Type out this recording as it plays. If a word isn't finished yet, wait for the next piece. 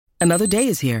Another day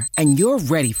is here, and you're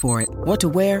ready for it. What to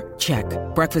wear? Check.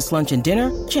 Breakfast, lunch, and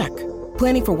dinner? Check.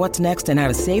 Planning for what's next and how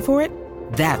to save for it?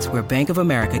 That's where Bank of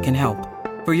America can help.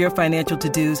 For your financial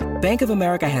to-dos, Bank of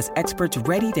America has experts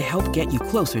ready to help get you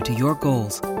closer to your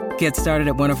goals. Get started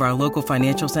at one of our local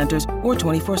financial centers or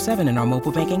 24/7 in our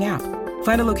mobile banking app.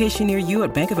 Find a location near you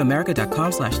at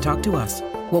bankofamerica.com/talktous.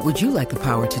 What would you like the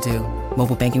power to do?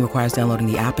 Mobile banking requires downloading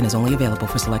the app and is only available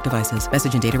for select devices.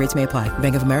 Message and data rates may apply.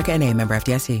 Bank of America N.A., member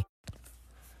FDIC.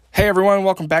 Hey everyone,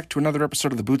 welcome back to another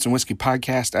episode of the Boots and Whiskey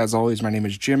Podcast. As always, my name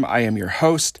is Jim. I am your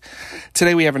host.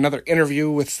 Today we have another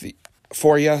interview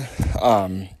for you.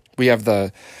 We have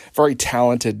the very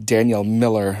talented Daniel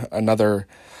Miller, another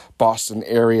Boston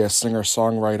area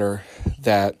singer-songwriter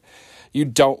that you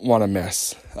don't want to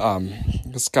miss.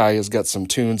 This guy has got some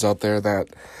tunes out there that,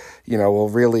 will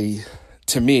really,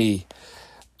 to me,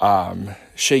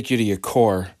 shake you to your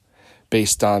core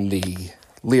based on the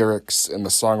lyrics and the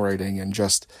songwriting and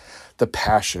just the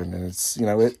passion. And it's,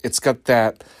 it's got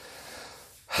that,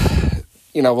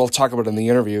 we'll talk about it in the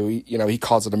interview, he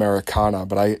calls it Americana,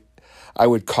 but I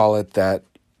would call it that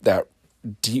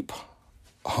deep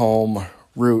home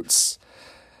roots,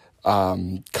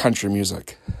 country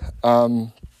music.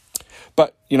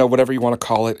 But whatever you want to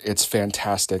call it, it's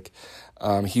fantastic.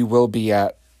 He will be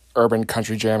at Urban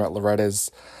Country Jam at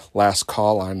Loretta's Last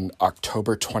Call on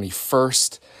October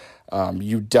 21st.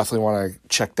 You definitely want to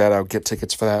check that out, get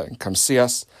tickets for that, and come see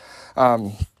us.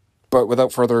 But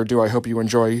without further ado, I hope you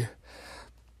enjoy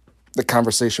the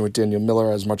conversation with Daniel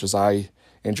Miller as much as I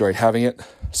enjoyed having it.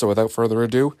 So without further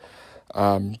ado,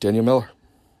 Daniel Miller.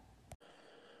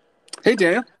 Hey,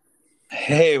 Daniel.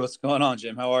 Hey, what's going on,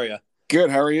 Jim? How are you? Good.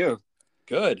 How are you?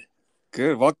 Good.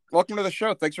 Good. Welcome to the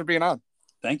show. Thanks for being on.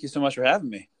 Thank you so much for having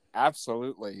me.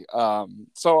 Absolutely.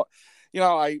 So,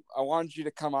 I wanted you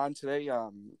to come on today.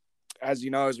 As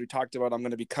you know, as we talked about, I'm going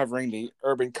to be covering the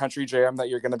Urban Country Jam that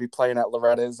you're going to be playing at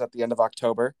Loretta's at the end of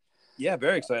October. Yeah,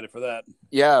 very excited for that.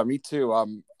 Yeah, me too. I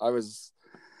was,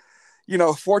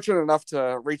 fortunate enough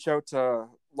to reach out to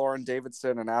Lauren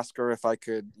Davidson and ask her if I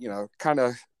could, kind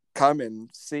of come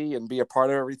and see and be a part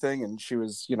of everything. And she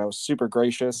was, super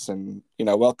gracious and,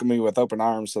 welcomed me with open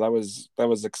arms. So that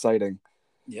was exciting.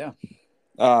 Yeah.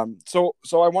 So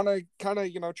I want to kind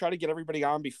of, try to get everybody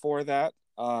on before that.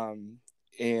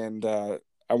 And I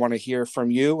want to hear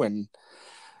from you and,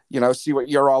 see what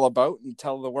you're all about and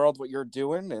tell the world what you're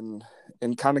doing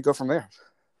and kind of go from there.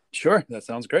 Sure. That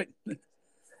sounds great. All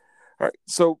right.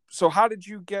 So how did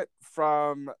you get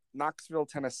from Knoxville,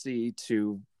 Tennessee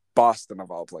to Boston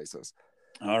of all places?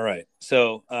 All right.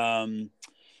 So,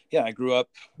 I grew up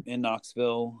in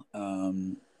Knoxville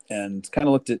and kind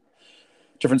of looked at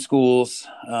different schools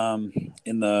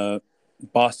in the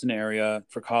Boston area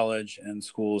for college and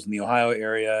schools in the Ohio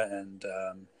area, and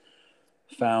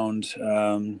found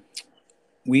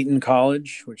Wheaton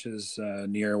College, which is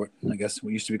near what I guess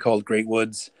what used to be called Great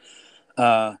Woods,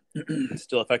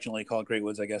 still affectionately called Great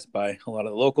Woods, I guess, by a lot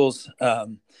of the locals. But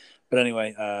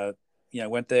anyway, I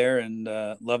went there and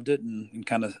loved it and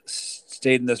kind of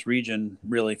stayed in this region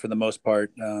really for the most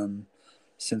part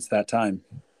since that time.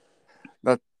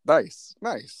 Nice.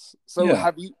 So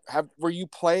yeah. were you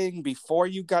playing before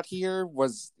you got here?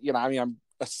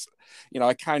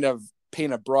 I kind of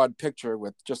paint a broad picture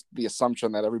with just the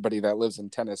assumption that everybody that lives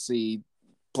in Tennessee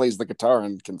plays the guitar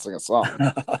and can sing a song.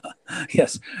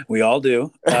 Yes, we all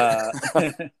do.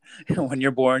 When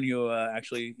you're born, you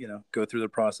actually, go through the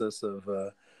process of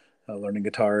learning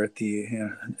guitar at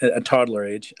a toddler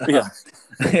age. Yeah.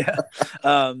 Yeah.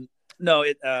 No,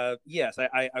 yes,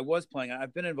 I was playing.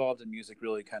 I've been involved in music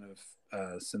really kind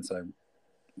of since I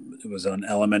was in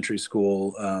elementary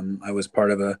school. I was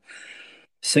part of a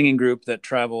singing group that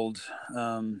traveled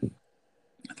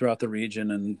throughout the region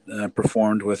and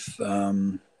performed with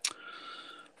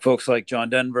folks like John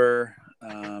Denver,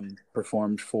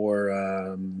 performed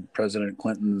for President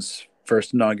Clinton's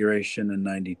first inauguration in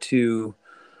 '92.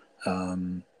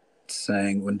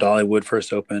 Sang when Dollywood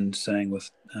first opened, sang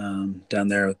with down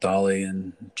there with Dolly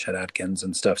and Chet Atkins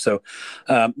and stuff. So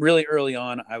really early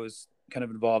on, I was kind of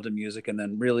involved in music, and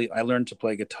then really I learned to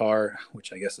play guitar,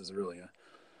 which I guess is really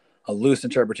a loose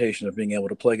interpretation of being able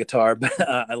to play guitar. But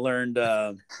I learned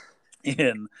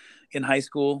in high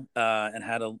school and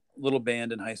had a little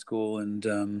band in high school,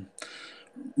 and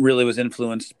really was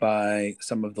influenced by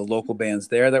some of the local bands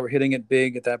there that were hitting it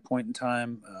big at that point in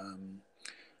time.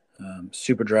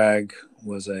 Super Drag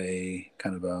was a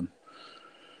kind of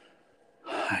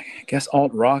I guess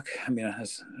alt rock. I mean, it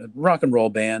has a rock and roll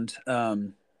band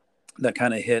that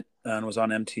kind of hit and was on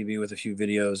MTV with a few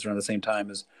videos around the same time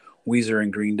as Weezer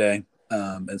and Green Day.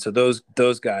 And so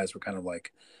those guys were kind of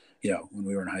like when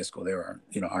we were in high school, they were,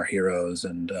 our heroes.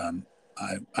 And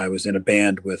I was in a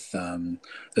band with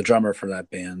the drummer for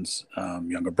that band's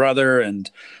younger brother,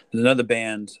 and there's another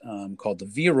band called the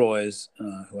V-Roys,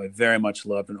 who I very much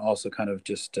loved, and also kind of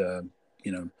just,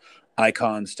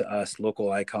 icons to us,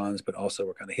 local icons, but also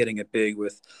we're kind of hitting it big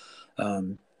with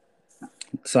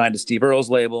signed to Steve Earle's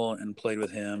label and played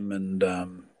with him.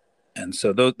 And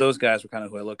so those guys were kind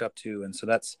of who I looked up to. And so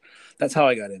that's how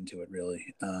I got into it,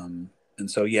 really. And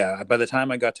so, yeah, by the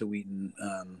time I got to Wheaton,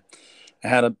 I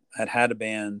had a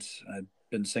band. I'd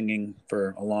been singing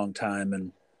for a long time,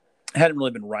 and I hadn't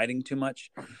really been writing too much.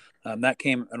 That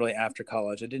came really after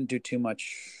college. I didn't do too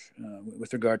much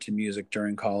with regard to music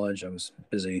during college. I was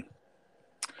busy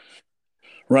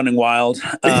running wild.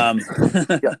 Yeah.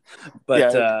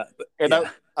 But, yeah. And yeah.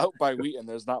 out by Wheaton,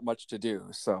 there's not much to do.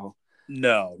 So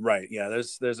No, right. Yeah.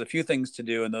 There's a few things to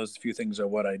do, and those few things are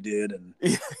what I did. And,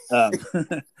 yeah.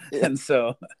 and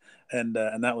so, and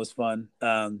that was fun.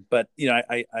 But,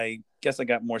 I guess I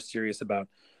got more serious about,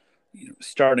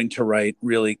 starting to write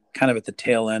really kind of at the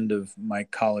tail end of my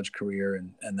college career.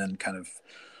 And then kind of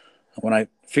when I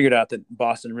figured out that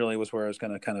Boston really was where I was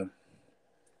going to kind of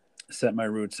set my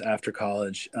roots after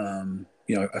college,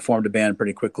 I formed a band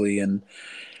pretty quickly, and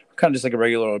kind of just like a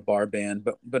regular old bar band,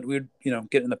 but we'd,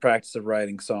 get in the practice of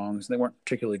writing songs. They weren't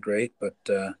particularly great, but,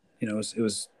 it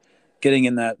was getting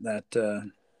in that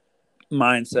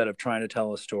mindset of trying to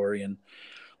tell a story. And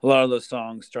a lot of those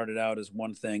songs started out as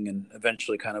one thing and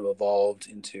eventually kind of evolved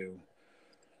into,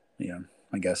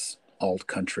 I guess, alt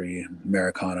country,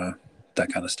 Americana,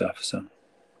 that kind of stuff. So.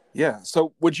 Yeah.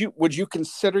 So would you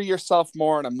consider yourself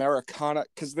more an Americana?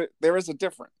 Because there is a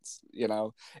difference,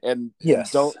 and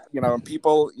Yes. don't, and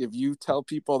people, if you tell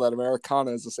people that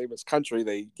Americana is the same as country,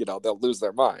 they, they'll lose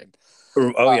their mind.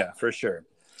 Oh yeah, for sure.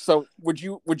 So would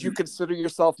you consider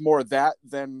yourself more that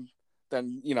than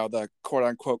the quote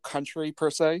unquote country per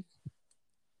se?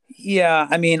 Yeah.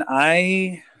 I mean,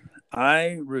 I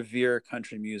revere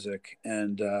country music,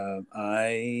 and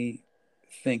I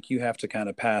think you have to kind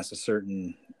of pass a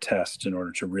certain test in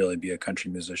order to really be a country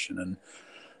musician.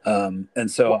 And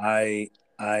so I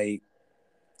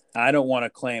don't want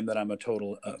to claim that I'm a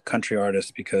total country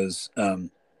artist, because a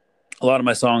lot of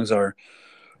my songs are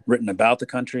written about the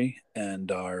country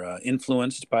and are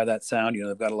influenced by that sound.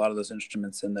 They've got a lot of those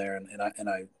instruments in there, and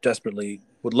I desperately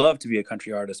would love to be a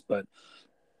country artist, but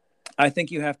I think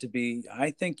you got to be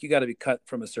cut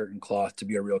from a certain cloth to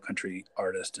be a real country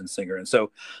artist and singer. And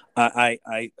so I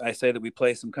say that we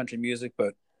play some country music,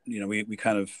 but we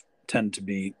kind of tend to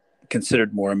be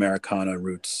considered more Americana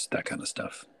roots, that kind of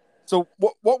stuff. So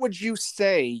what would you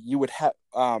say you would have,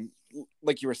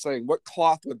 like you were saying, what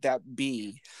cloth would that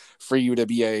be for you to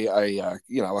be a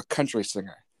country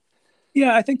singer?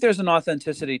 Yeah, I think there's an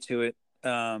authenticity to it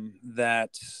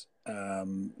that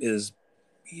has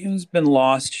been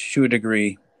lost to a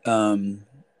degree, over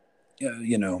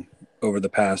the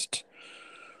past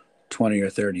 20 or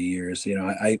 30 years.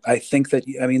 I think that,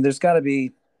 there's got to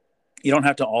be, you don't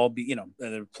have to all be,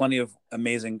 there are plenty of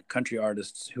amazing country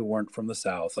artists who weren't from the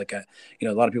South. Like, a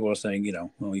lot of people are saying,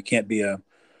 well, you can't be a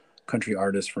country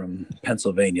artist from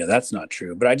Pennsylvania. That's not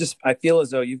true. But I feel as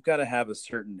though you've got to have a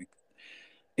certain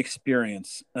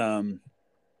experience to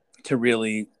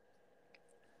really,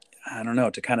 I don't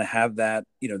know, to kind of have that,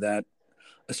 that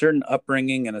a certain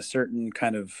upbringing and a certain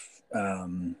kind of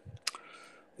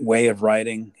way of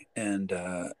writing, and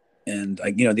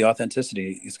the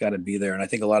authenticity has got to be there. And I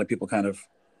think a lot of people kind of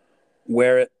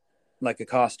wear it like a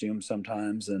costume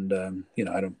sometimes. And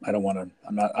I don't want to.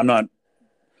 I'm not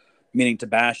meaning to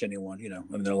bash anyone.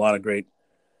 There are a lot of great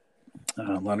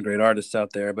artists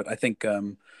out there, but I think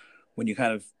when you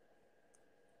kind of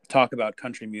talk about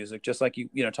country music, just like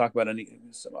you talk about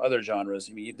some other genres,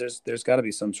 there's got to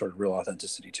be some sort of real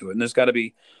authenticity to it, and there's got to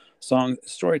be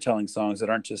storytelling songs that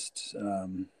aren't just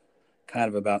kind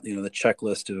of about the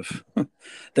checklist of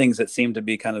things that seem to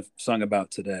be kind of sung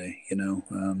about today.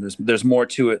 There's more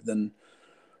to it than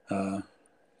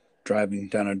driving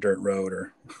down a dirt road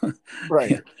or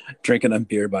right. drinking a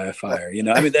beer by a fire.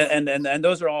 And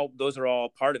those are all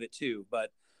part of it too,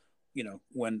 but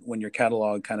when your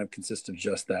catalog kind of consists of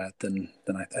just that, then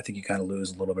I think you kind of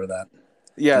lose a little bit of that,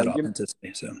 that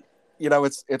authenticity. So,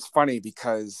 it's funny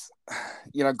because,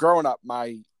 growing up,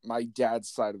 my dad's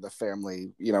side of the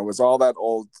family, was all that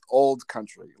old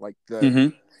country, like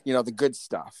the, the good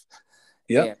stuff.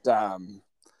 Yeah. And,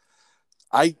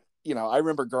 I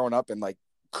remember growing up and like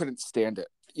couldn't stand it,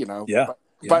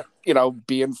 but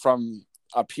being from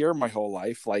up here my whole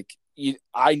life, like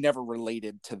I never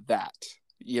related to that.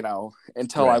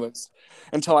 Until right.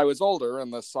 I was older,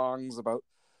 and the songs about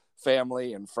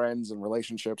family and friends and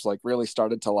relationships like really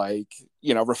started to like,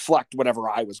 reflect whatever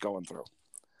I was going through.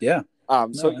 Yeah.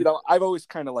 So, I've always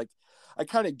kind of like, I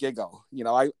kind of giggle,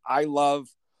 I love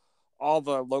all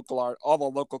the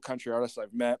local country artists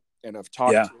I've met and have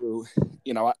talked to,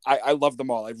 I love them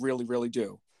all. I really, really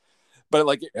do. But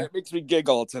like, it makes me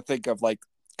giggle to think of like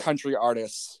country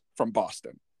artists from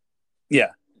Boston. Yeah.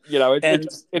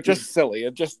 It's just silly.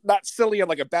 It just not silly in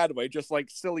like a bad way, just like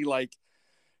silly, like,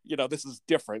 this is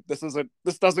different. This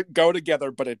doesn't go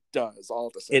together, but it does all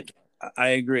at the same time. I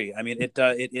agree. I mean,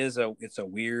 it's a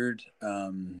weird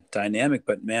dynamic,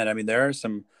 but man, I mean, there are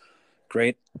some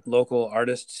great local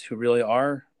artists who really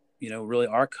are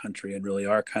country and really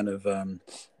are kind of, and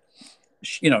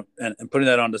putting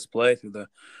that on display through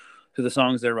the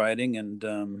songs they're writing and,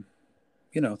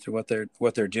 through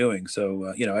what they're doing.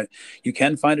 So, you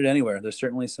can find it anywhere. There's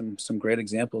certainly some great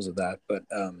examples of that, but,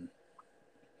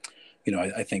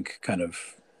 I think kind of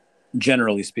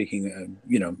generally speaking,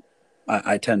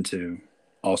 I tend to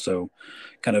also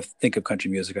kind of think of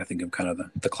country music. I think of kind of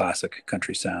the classic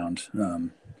country sound.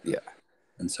 Yeah.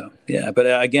 And so, but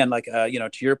again, like, to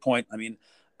your point, I mean,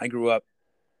 I grew up,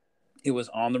 it was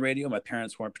on the radio. My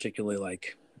parents weren't particularly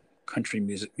like country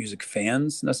music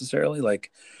fans necessarily.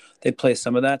 Like they'd play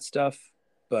some of that stuff,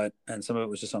 and some of it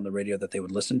was just on the radio that they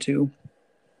would listen to.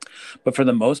 But for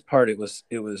the most part, it was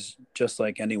just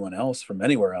like anyone else from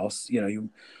anywhere else. You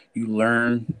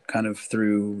learn kind of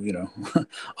through,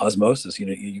 osmosis.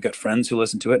 You got friends who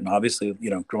listen to it. And obviously,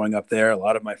 growing up there, a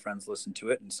lot of my friends listened to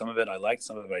it. And some of it I liked,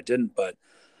 some of it I didn't. But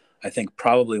I think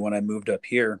probably when I moved up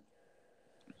here,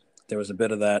 there was a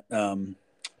bit of that,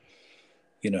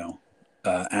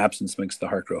 absence makes the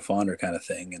heart grow fonder kind of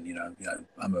thing. And,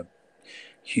 I'm a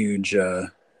huge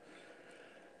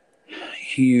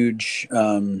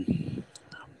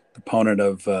proponent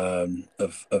of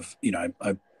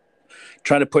I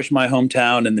try to push my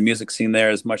hometown and the music scene there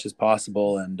as much as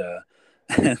possible, and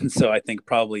and so I think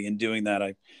probably in doing that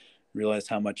I realized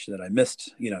how much that I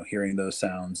missed hearing those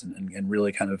sounds and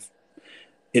really kind of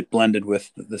it blended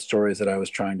with the stories that I was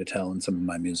trying to tell in some of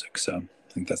my music. So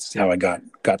I think that's how I got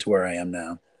to where I am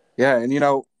now. Yeah, and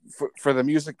for the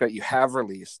music that you have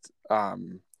released,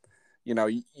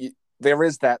 there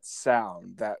is that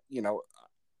sound that,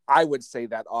 I would say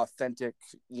that authentic,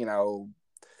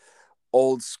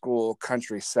 old school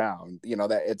country sound,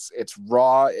 that it's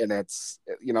raw and it's,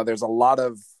 there's a lot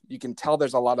of, you can tell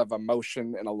there's a lot of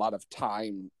emotion and a lot of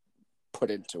time put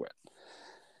into it.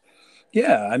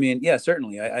 Yeah. I mean, yeah,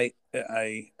 certainly. I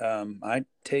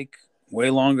take way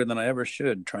longer than I ever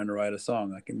should trying to write a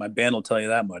song. My band will tell you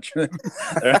that much.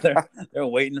 they're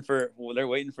waiting for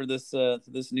this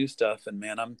new stuff, and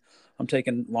man, I'm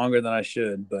taking longer than I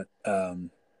should. But I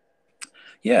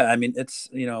mean, it's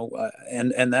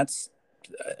and that's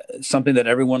something that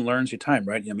everyone learns through time,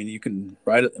 right? I mean, you can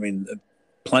write it. I mean,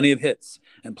 plenty of hits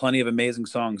and plenty of amazing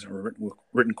songs are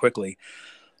written quickly.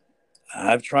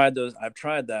 I've tried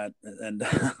that,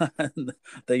 and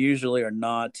they usually are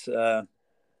not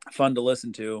fun to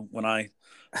listen to when I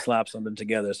slap something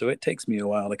together. So it takes me a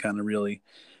while to kind of really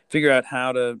figure out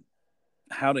how to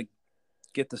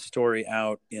get the story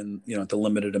out in the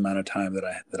limited amount of time that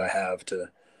I have to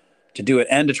do it,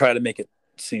 and to try to make it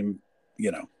seem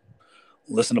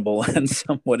listenable and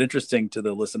somewhat interesting to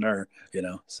the listener.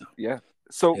 So yeah.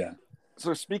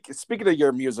 So speaking of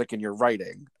your music and your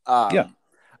writing,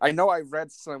 I know I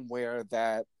read somewhere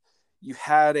that you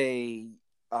had a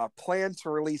plan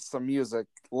to release some music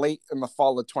late in the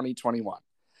fall of 2021.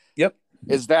 Yep.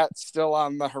 Is that still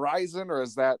on the horizon, or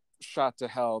is that shot to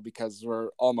hell because we're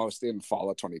almost in fall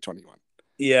of 2021?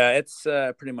 Yeah, it's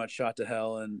pretty much shot to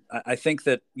hell. And I think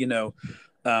that,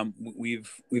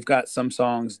 we've got some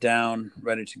songs down,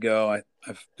 ready to go.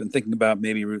 I've been thinking about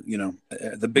maybe,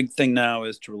 the big thing now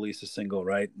is to release a single,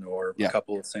 right? Or a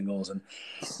couple of singles. And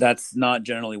that's not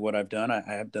generally what I've done. I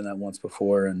have done that once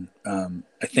before. And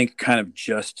I think kind of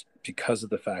just because of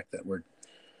the fact that we're,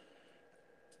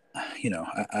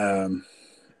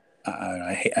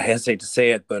 I hesitate to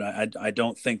say it, but I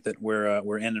don't think that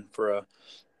we're in for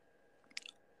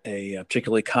a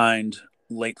particularly kind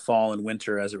late fall and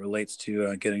winter as it relates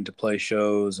to getting to play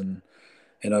shows and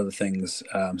other things.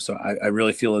 So I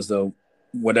really feel as though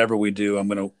whatever we do, I'm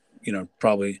going to,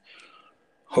 probably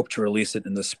hope to release it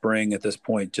in the spring at this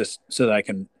point, just so that I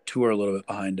can tour a little bit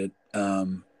behind it.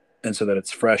 And so that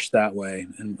it's fresh that way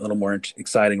and a little more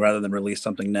exciting rather than release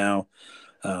something now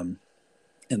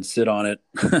and sit on it,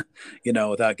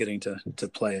 without getting to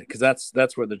play it. Cause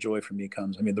that's where the joy for me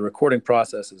comes. I mean, the recording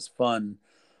process is fun.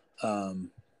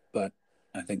 But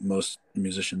I think most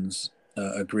musicians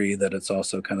agree that it's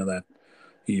also kind of that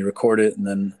you record it and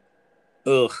then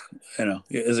ugh,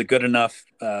 is it good enough?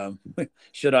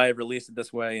 Should I have released it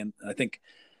this way? And I think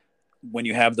when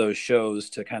you have those shows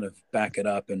to kind of back it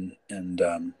up and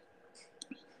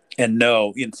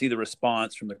know, you can see the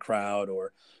response from the crowd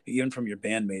or even from your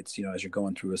bandmates, as you're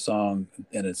going through a song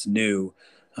and it's new,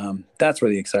 that's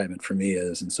where the excitement for me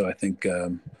is. And so I think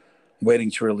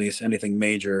waiting to release anything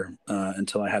major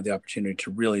until I have the opportunity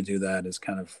to really do that is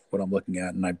kind of what I'm looking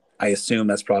at. And I assume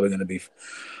that's probably going to be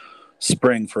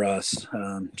spring for us,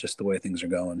 just the way things are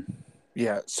going.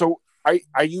 Yeah. So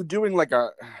are you doing like I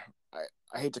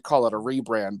hate to call it a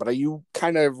rebrand, but are you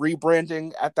kind of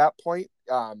rebranding at that point?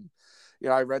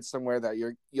 I read somewhere that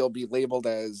you'll be labeled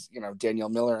as, Daniel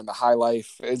Miller and the High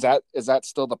Life. Is that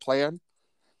still the plan?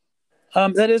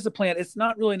 That is the plan. It's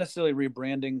not really necessarily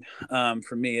rebranding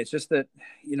for me. It's just that,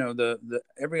 the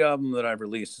every album that I've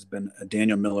released has been a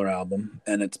Daniel Miller album,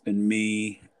 and it's been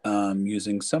me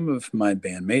using some of my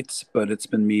bandmates, but it's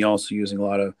been me also using a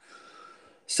lot of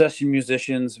session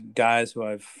musicians, guys who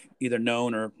I've either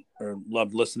known or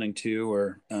loved listening to,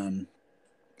 or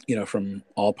from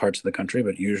all parts of the country,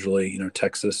 but usually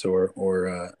Texas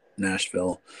or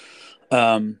Nashville.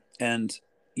 And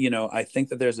I think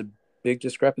that there's a big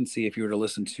discrepancy if you were to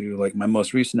listen to like my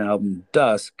most recent album,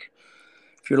 Dusk.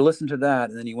 If you were to listen to that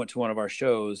and then you went to one of our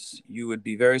shows, you would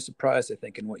be very surprised, I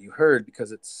think, in what you heard,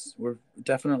 because we're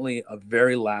definitely a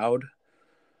very loud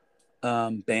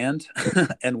band,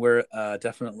 and we're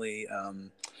definitely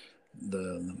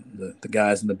the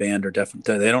guys in the band are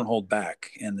definitely, they don't hold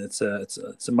back, and it's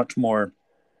a much more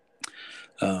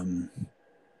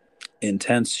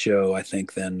intense show, I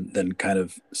think, than kind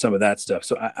of some of that stuff.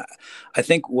 So I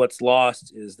think what's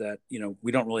lost is that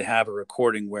we don't really have a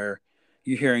recording where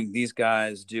you're hearing these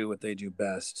guys do what they do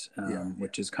best,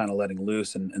 which is kind of letting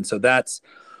loose, and so that's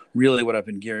really what I've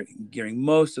been gearing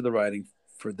most of the writing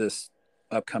for this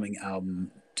upcoming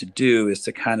album to do, is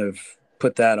to kind of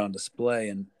put that on display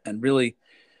and really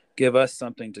give us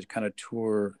something to kind of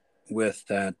tour with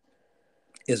that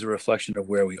is a reflection of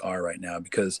where we are right now.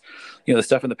 Because the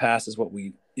stuff in the past is what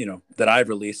we that I've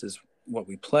released is what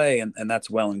we play, and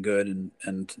that's well and good,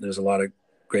 and there's a lot of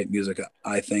great music,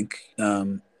 I think,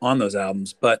 on those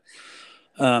albums, but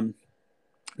none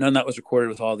of that was recorded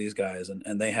with all these guys,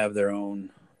 and they have their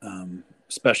own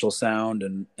special sound,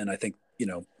 and I think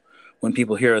when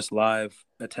people hear us live,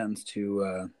 it tends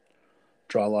to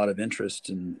draw a lot of interest,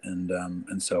 and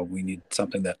so we need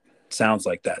something that sounds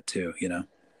like that too.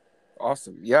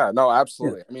 Awesome. Yeah. No.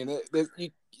 Absolutely. Yeah. I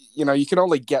mean, you can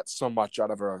only get so much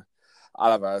out of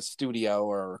a studio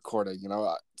or a recording.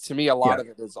 To me, a lot of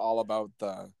it is all about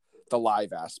the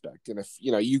live aspect, and if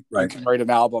you can write an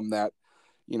album that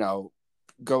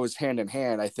goes hand in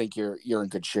hand, I think you're in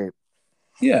good shape.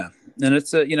 Yeah. And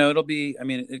it's it'll be, I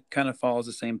mean, it kind of follows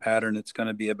the same pattern. It's going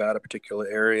to be about a particular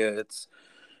area. It's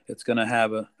going to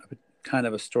have a kind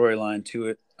of a storyline to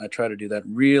it. I try to do that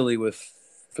really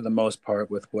for the most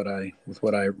part with what I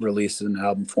release in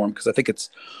album form, because I think it's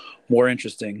more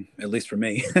interesting, at least for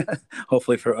me,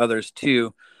 hopefully for others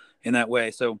too, in that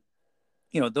way. So,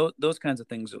 those kinds of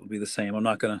things will be the same. I'm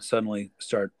not going to suddenly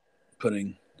start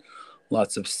putting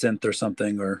lots of synth or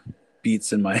something or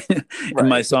beats in my in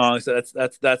my songs.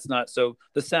 That's not, so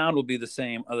the sound will be the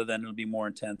same, other than it'll be more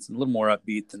intense and a little more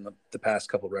upbeat than the past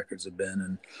couple of records have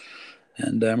been,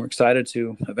 and we're excited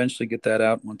to eventually get that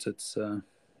out once it's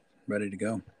ready to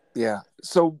go. Yeah.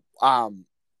 So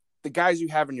the guys you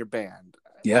have in your band,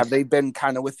 have they been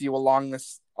kind of with you along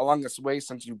this way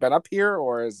since you've been up here,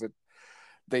 or is it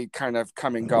they kind of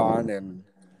come and gone? And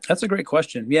that's a great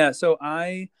question. Yeah. So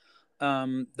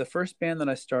the first band that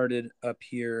I started up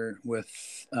here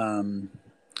with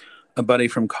a buddy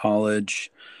from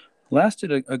college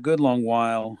lasted a good long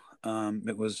while.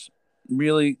 It was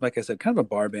really, like I said, kind of a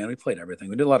bar band. We played everything.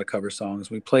 We did a lot of cover songs.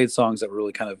 We played songs that were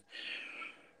really kind of,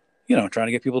 trying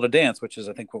to get people to dance, which is,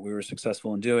 I think, what we were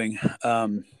successful in doing.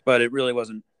 But it really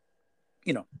wasn't,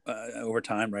 over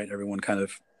time, right? Everyone kind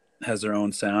of has their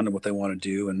own sound and what they want to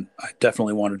do. And I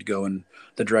definitely wanted to go in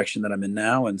the direction that I'm in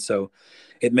now. And so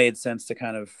it made sense to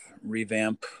kind of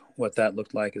revamp what that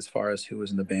looked like as far as who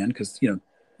was in the band. Cause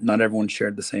not everyone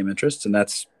shared the same interests, and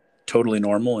that's totally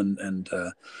normal. And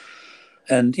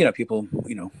people,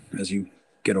 as you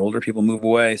get older, people move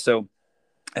away. So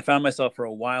I found myself for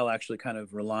a while actually kind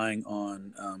of relying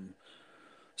on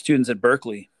students at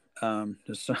Berklee.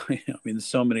 There's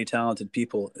so many talented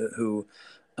people who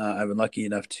I've been lucky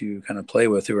enough to kind of play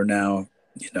with, who are now,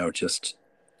 just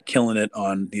killing it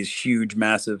on these huge,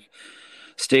 massive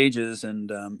stages.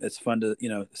 And it's fun to,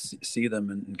 see them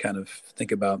and kind of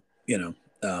think about,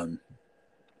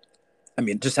 I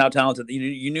mean, just how talented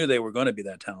you knew they were going to be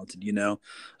that talented,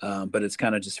 but it's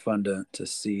kind of just fun to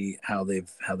see how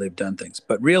they've done things.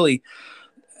 But really,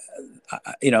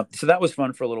 so that was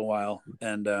fun for a little while,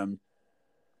 and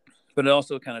but it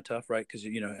also kind of tough, right? Because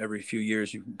every few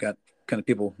years you've got kind of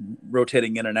people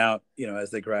rotating in and out, as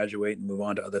they graduate and move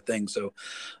on to other things. So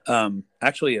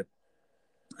actually, I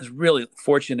was really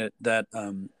fortunate that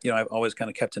I've always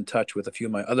kind of kept in touch with a few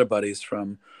of my other buddies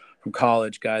from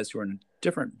college, guys who were in a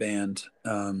different band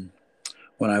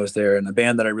when I was there, and a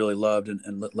band that I really loved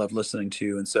and loved listening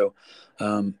to. And so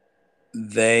I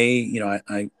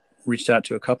reached out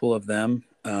to a couple of them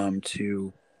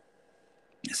to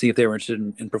see if they were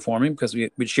interested in performing, because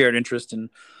we'd shared interest in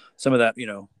some of that,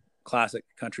 classic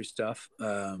country stuff,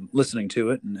 listening to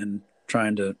it and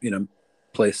trying to,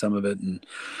 play some of it. And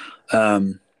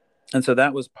so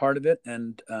that was part of it.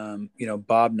 And,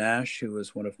 Bob Nash, who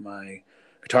was one of my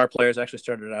guitar players, actually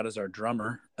started out as our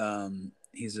drummer.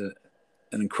 He's an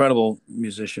incredible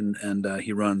musician, and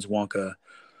he runs Wonka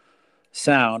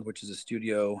Sound, which is a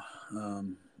studio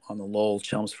on the Lowell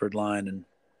Chelmsford line. And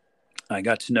I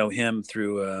got to know him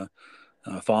through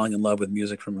falling in love with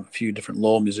music from a few different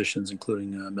Lowell musicians,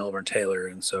 including Melvin Taylor.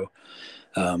 And so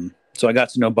I got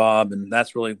to know Bob, and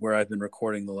that's really where I've been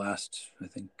recording the last, I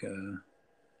think,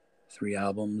 3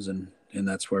 albums. And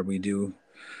that's where we do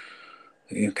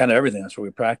kind of everything. That's where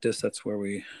we practice. That's where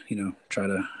we, try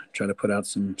to put out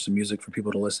some music for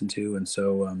people to listen to. And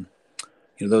so,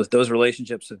 those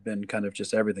relationships have been kind of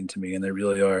just everything to me. And they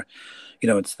really are,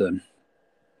 I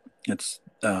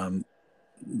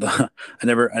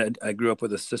grew up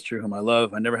with a sister whom I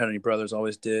love. I never had any brothers,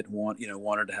 always did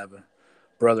wanted to have a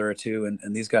brother or two.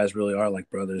 And these guys really are like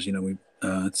brothers.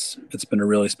 It's been a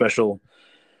really special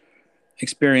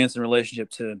experience and relationship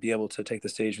to be able to take the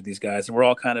stage with these guys. And we're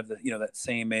all kind of that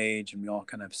same age, and we all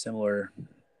kind of have similar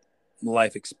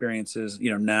life experiences,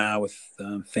 now with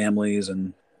families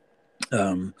and,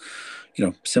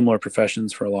 similar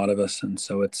professions for a lot of us. And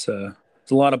so it's a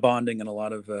lot of bonding and a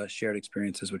lot of shared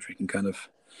experiences, which we can kind of,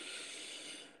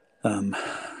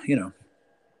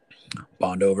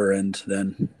 bond over and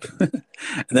then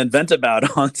vent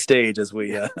about on stage as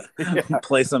we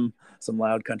play some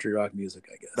loud country rock music,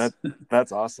 I guess.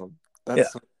 That's awesome.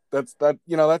 It's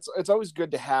always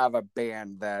good to have a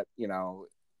band that,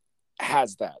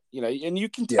 has that, and you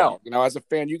can tell, as a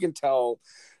fan, you can tell,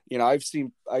 I've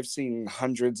seen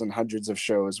hundreds and hundreds of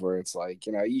shows where it's like,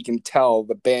 you can tell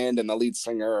the band and the lead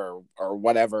singer or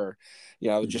whatever,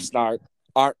 just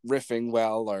aren't riffing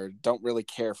well or don't really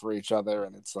care for each other.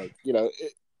 And it's like,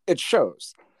 it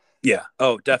shows. Yeah.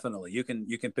 Oh, definitely. You can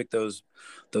pick those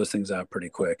things out pretty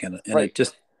quick. And right.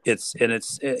 It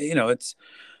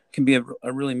can be a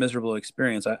really miserable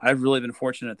experience. I've really been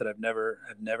fortunate that I've never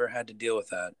had to deal with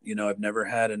that. I've never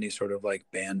had any sort of like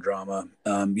band drama.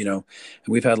 And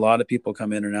we've had a lot of people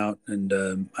come in and out,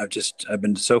 and I've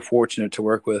been so fortunate to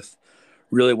work with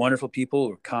really wonderful people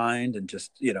who are kind and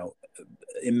just,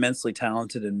 immensely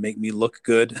talented and make me look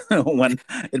good when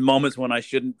in moments when I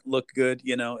shouldn't look good,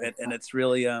 and it's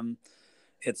really,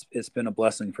 it's been a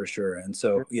blessing for sure. And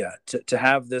so, to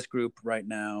have this group right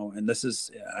now, and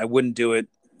I wouldn't do it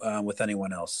with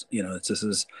anyone else.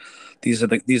 These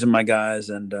are my guys,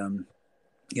 and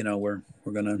we're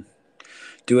gonna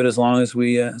do it as long as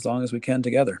we can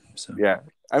together. So yeah,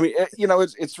 I mean,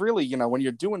 it's really, when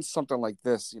you're doing something like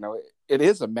this, it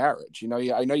is a marriage. I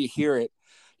know you hear it,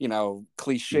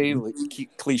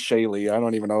 clichély. I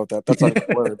don't even know what that's not a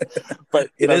word,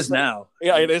 but it is now.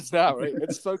 Yeah, it is now. Right?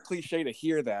 It's so cliche to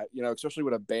hear that, especially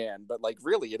with a band, but like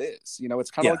really it is.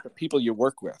 It's kind of like the people you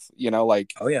work with.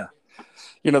 Oh yeah.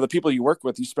 The people you work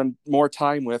with, you spend more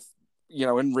time with,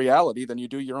 in reality than you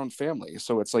do your own family.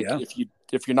 So it's like,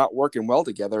 if you're not working well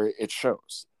together, it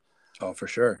shows. Oh, for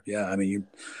sure. Yeah. I mean,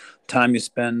 time you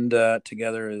spend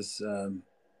together is,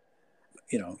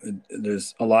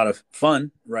 there's a lot of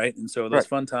fun, right? And so those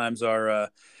fun times are,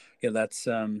 that's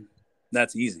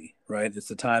easy, right? It's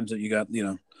the times that you got,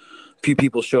 few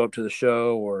people show up to the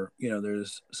show, or,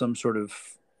 there's some sort of,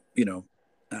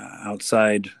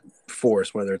 outside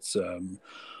force, whether it's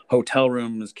hotel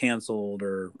room is canceled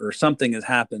or something has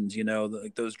happened,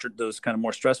 like those kind of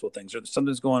more stressful things, or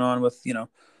something's going on with,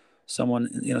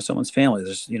 someone's family.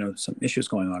 There's, some issues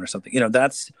going on or something,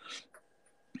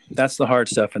 that's the hard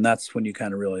stuff. And that's when you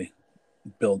kind of really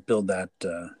build that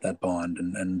bond.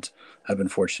 And I've been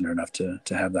fortunate enough to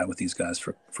have that with these guys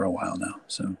for a while now.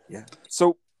 So, yeah.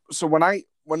 So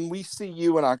when we see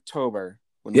you in October,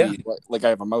 I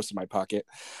have a mouse in my pocket.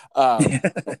 Well,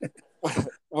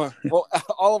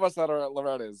 all of us that are at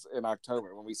Loretta's in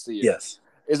October when we see you. Yes.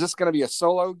 Is this going to be a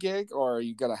solo gig, or are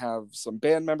you going to have some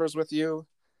band members with you?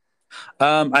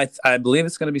 I believe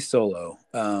it's going to be solo.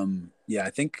 Yeah, I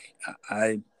think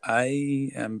I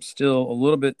am still a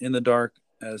little bit in the dark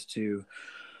as to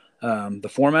the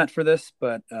format for this,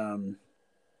 but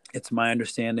it's my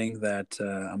understanding that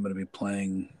I'm going to be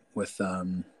playing with a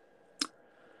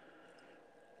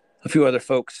few other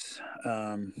folks.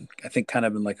 I think kind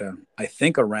of in like a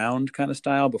round kind of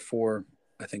style before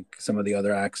I think some of the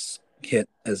other acts hit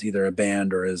as either a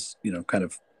band or as, kind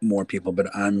of more people.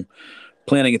 But I'm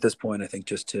planning at this point, I think,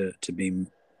 just to be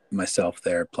myself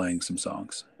there playing some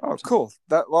songs. Oh, So, cool.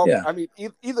 Well, yeah. I mean,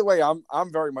 either way, I'm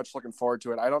very much looking forward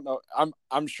to it. I don't know.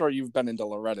 I'm sure you've been into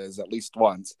Loretta's at least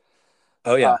once.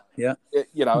 Oh Uh, yeah.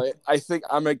 Yeah. I think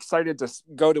I'm excited to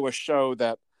go to a show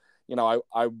that,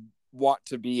 I want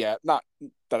to be at. Not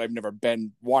that I've never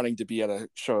been wanting to be at a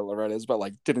show at Loretta's, but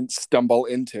like didn't stumble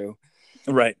into.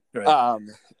 Right. Right.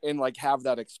 And like have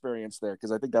that experience there,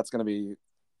 because I think that's going to be,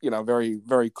 very,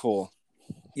 very cool.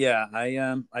 Yeah.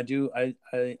 I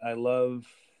love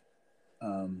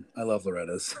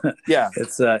Loretta's. Yeah.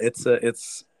 It's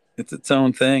its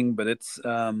own thing, but it's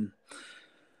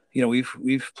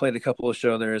we've played a couple of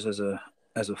show there as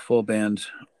a full band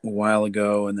a while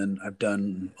ago, and then I've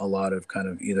done a lot of kind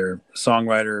of either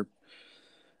songwriter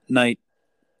night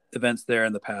events there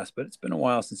in the past, but it's been a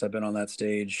while since I've been on that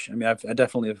stage. I mean, I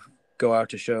definitely have go out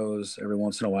to shows every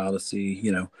once in a while to see,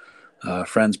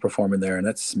 friends performing there, and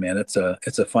it's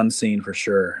a fun scene for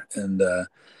sure. And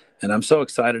I'm so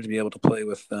excited to be able to play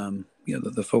with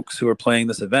the folks who are playing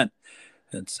this event.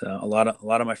 It's a lot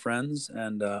of my friends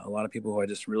and a lot of people who I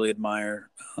just really admire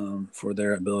for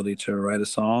their ability to write a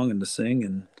song and to sing,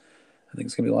 and I think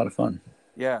it's gonna be a lot of fun.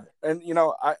 Yeah. And,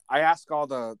 I ask all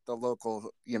the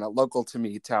local, local to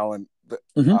me talent,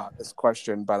 Mm-hmm. this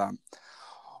question, but,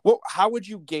 how would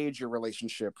you gauge your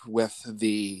relationship with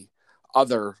the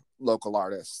other local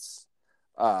artists,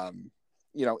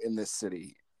 in this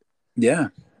city? Yeah,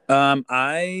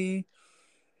 I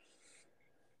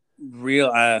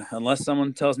unless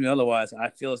someone tells me otherwise, I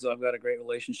feel as though I've got a great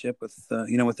relationship with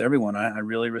with everyone. I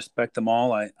really respect them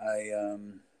all. I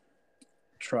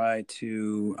try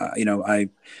to I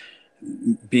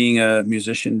being a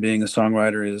musician, being a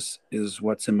songwriter is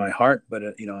what's in my heart. But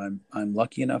I'm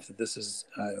lucky enough that this is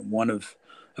one of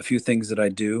a few things that I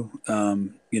do,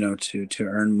 to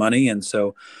earn money. And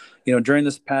so, during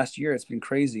this past year, it's been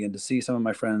crazy, and to see some of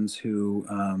my friends who,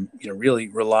 really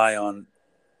rely on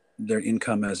their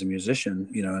income as a musician,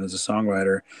 and as a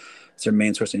songwriter, it's their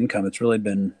main source of income. It's really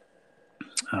been,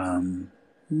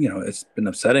 it's been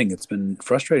upsetting. It's been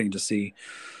frustrating to see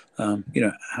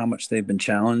how much they've been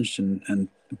challenged,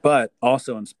 but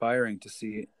also inspiring to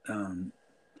see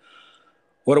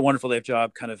what a wonderful they have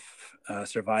job kind of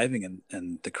surviving,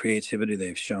 and the creativity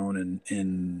they've shown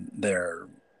in their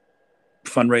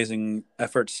fundraising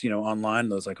efforts, online,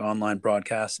 those like online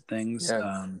broadcast things.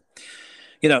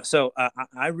 Yeah. So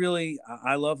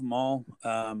I love them all.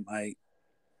 I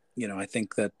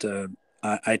think that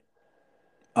I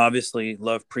obviously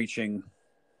love preaching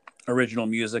original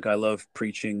music. I love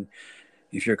preaching,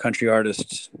 if you're a country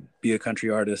artist, be a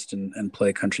country artist and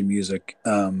play country music.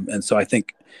 And so I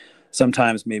think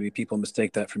sometimes maybe people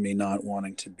mistake that for me not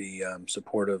wanting to be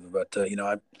supportive, but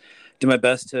I do my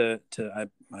best I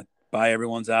buy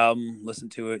everyone's album, listen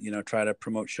to it, try to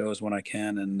promote shows when I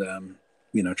can, and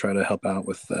try to help out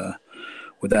with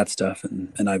that stuff.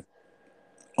 And I've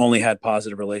only had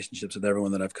positive relationships with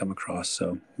everyone that I've come across,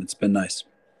 so it's been nice.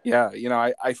 Yeah.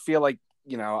 I feel like,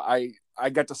 I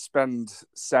got to spend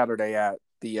Saturday at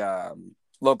the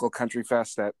local country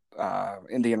fest at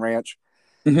Indian Ranch,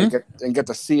 Mm-hmm. and get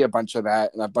to see a bunch of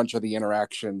that and a bunch of the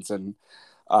interactions, and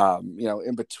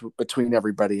in between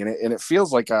everybody, and it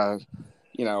feels like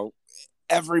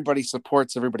everybody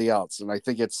supports everybody else, and I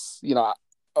think it's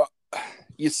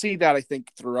you see that, I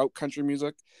think, throughout country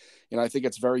music. I think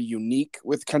it's very unique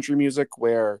with country music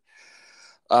where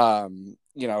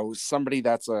somebody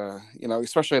that's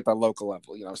especially at the local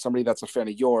level, somebody that's a fan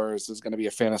of yours is going to be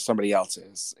a fan of somebody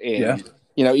else's. Yeah.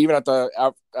 And, even at the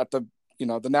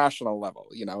the national level,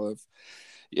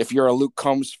 if you're a Luke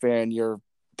Combs fan, you're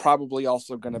probably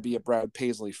also going to be a Brad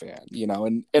Paisley fan,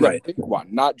 and Right. a big one,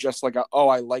 not just like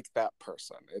I like that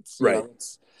person. It's, Right.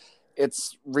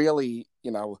 It's really,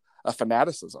 a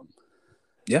fanaticism.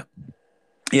 Yeah.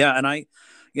 Yeah. And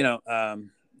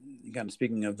kind of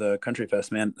speaking of the country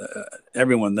fest, man,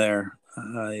 everyone there,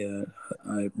 I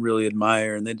really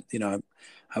admire, and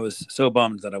I was so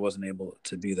bummed that I wasn't able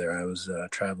to be there. I was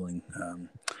traveling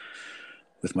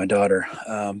with my daughter,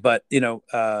 but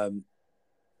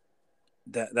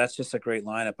that's just a great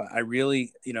lineup. I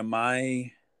really,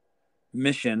 my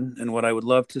mission and what I would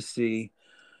love to see,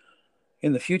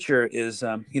 in the future is,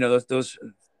 those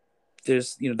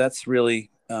there's, that's really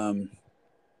a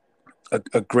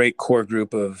great core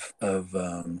group of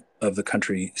the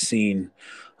country scene.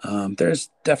 There's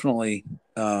definitely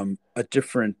a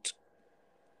different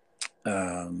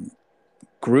um,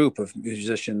 group of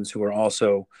musicians who are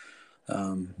also,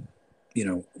 um,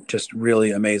 just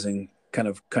really amazing kind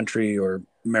of country or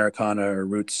Americana or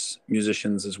roots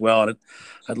musicians as well. And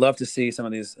I'd love to see some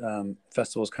of these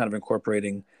festivals kind of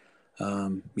incorporating,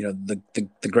 the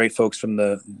great folks from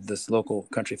this local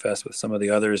country fest with some of the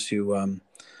others who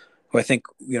I think,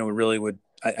 really would.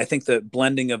 I think the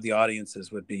blending of the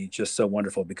audiences would be just so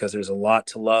wonderful because there's a lot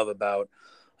to love about,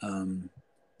 um,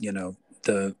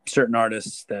 the certain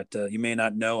artists that you may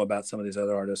not know about some of these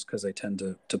other artists because they tend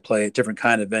to play at different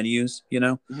kind of venues.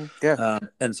 Mm-hmm. Yeah.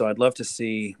 And so I'd love to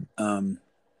see a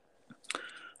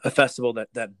festival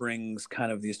that brings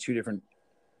kind of these two different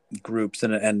groups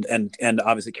and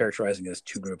obviously characterizing it as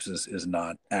two groups is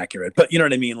not accurate, but you know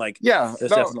what I mean? Like, Yeah,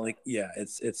 there's definitely,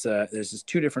 it's there's just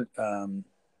two different,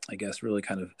 I guess, really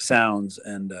kind of sounds.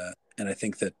 And I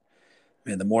think that,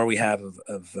 man, the more we have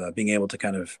of being able to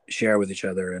kind of share with each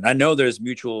other, and I know there's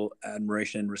mutual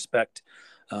admiration and respect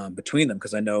between them,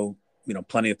 because I know,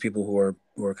 plenty of people who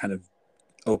are kind of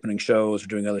opening shows or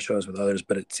doing other shows with others,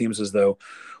 but it seems as though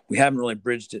we haven't really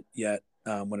bridged it yet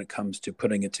when it comes to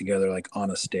putting it together like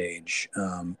on a stage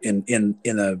in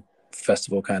a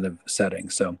festival kind of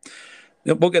setting. So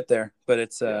we'll get there, but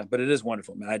but it is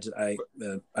wonderful. I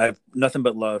have nothing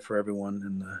but love for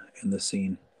everyone in the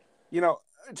scene.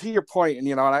 To your point,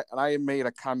 and I made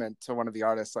a comment to one of the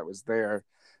artists that was there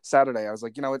Saturday. I was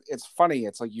like, it's funny.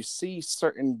 It's like you see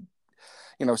certain,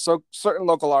 so certain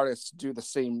local artists do the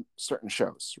same certain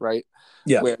shows, right?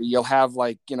 Yeah. Where you'll have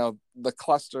like, the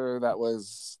cluster that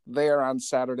was there on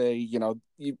Saturday,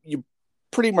 you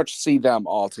pretty much see them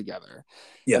all together.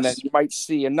 Yes. And then you might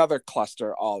see another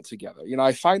cluster all together.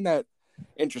 I find that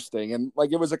interesting. And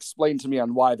like, it was explained to me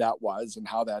on why that was and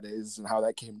how that is and how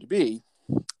that came to be.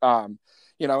 And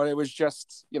it was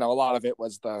just, a lot of it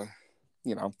was the, I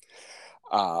don't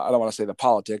want to say the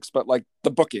politics, but like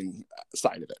the booking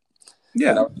side of it.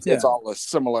 Yeah. It's all a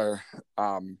similar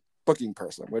booking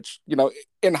person, which,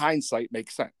 in hindsight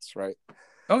makes sense, right?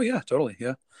 Oh yeah, totally.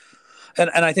 Yeah.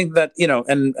 And I think that,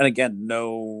 and again,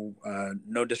 no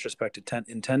disrespect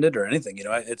intended or anything,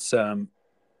 it's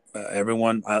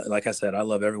everyone, like I said, I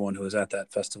love everyone who was at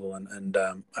that festival, and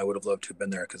I would have loved to have been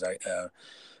there because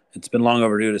it's been long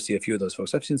overdue to see a few of those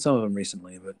folks. I've seen some of them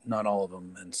recently, but not all of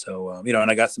them. And so,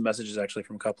 and I got some messages actually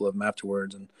from a couple of them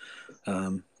afterwards, and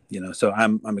so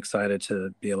I'm excited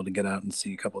to be able to get out and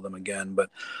see a couple of them again. But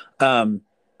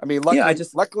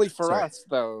luckily for us,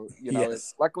 though,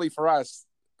 yes. Luckily for us,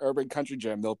 Urban Country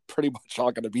Jam, they're pretty much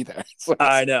all going to be there. So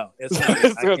I know it's going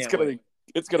to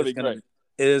be great.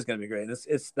 It is going to be great. That's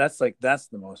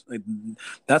the most.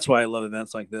 That's why I love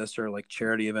events like this, or like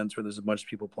charity events where there's a bunch of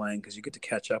people playing, because you get to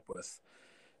catch up with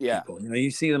people.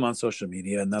 You see them on social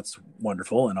media, and that's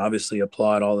wonderful. And obviously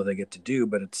applaud all that they get to do,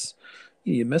 but it's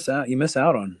you miss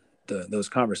out on those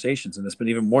conversations, and it's been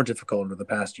even more difficult over the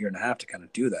past year and a half to kind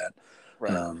of do that.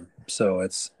 Right. So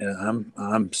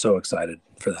I'm so excited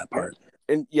for that part.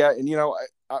 And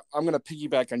I'm going to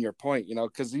piggyback on your point,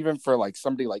 because even for like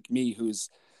somebody like me who's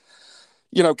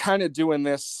kind of doing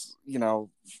this,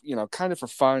 kind of for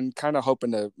fun, kind of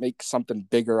hoping to make something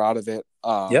bigger out of it.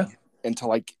 And to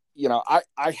like,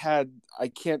 I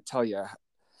can't tell you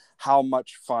how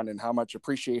much fun and how much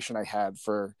appreciation I had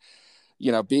for,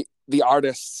 the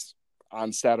artists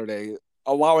on Saturday,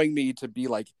 allowing me to be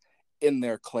like in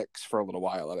their cliques for a little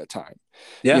while at a time.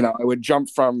 Yeah. I would jump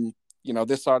from,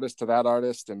 this artist to that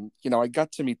artist, and, I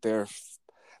got to meet their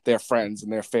friends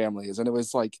and their families. And it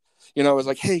was like,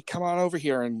 hey, come on over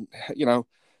here and,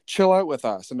 chill out with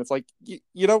us. And it's like, I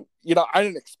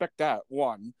didn't expect that,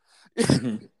 one,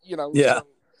 Mm-hmm. So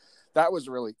that was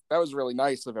really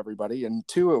nice of everybody. And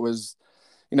two, it was,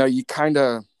 you kind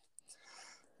of,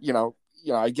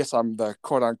 I guess I'm the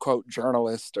quote unquote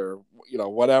journalist or,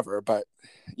 whatever, but,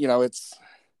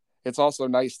 it's also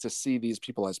nice to see these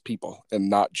people as people and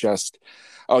not just,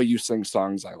 oh, you sing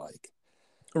songs I like.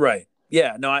 Right.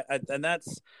 Yeah, no, I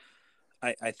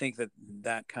think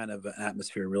that kind of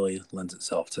atmosphere really lends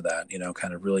itself to that,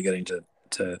 kind of really getting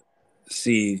to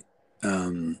see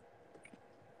the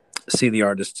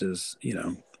artists as,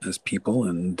 as people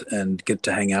and get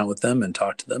to hang out with them and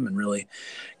talk to them and really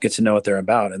get to know what they're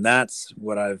about. And that's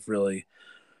what I've really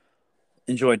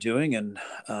enjoyed doing and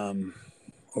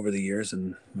over the years,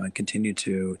 and I continue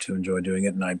to enjoy doing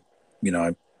it. And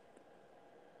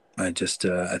I just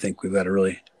I think we've got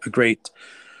a great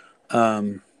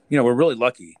we're really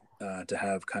lucky to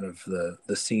have kind of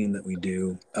the scene that we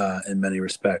do in many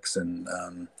respects. And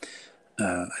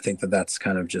I think that's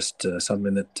kind of just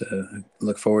something that I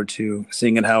look forward to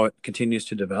seeing and how it continues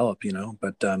to develop,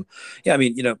 But yeah, I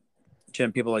mean,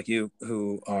 Jim, people like you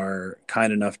who are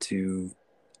kind enough to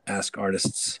ask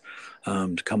artists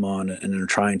to come on and are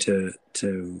trying to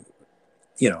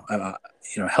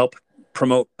help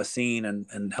promote a scene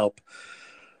and help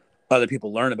other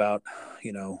people learn about,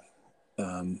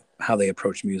 how they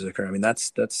approach music. Or, I mean,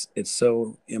 that's it's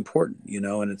so important,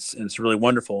 and it's really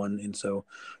wonderful. And so,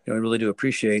 I really do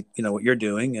appreciate, what you're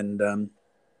doing. And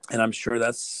I'm sure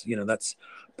that's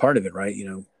part of it, right?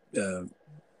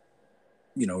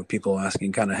 People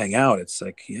asking kind of hang out. It's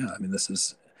like, yeah, I mean, this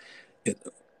is it.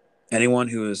 Anyone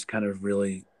who is kind of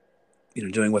really,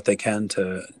 doing what they can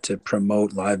to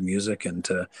promote live music and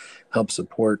to help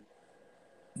support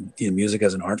music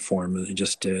as an art form,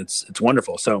 it's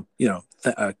wonderful. So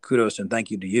kudos and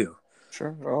thank you to you.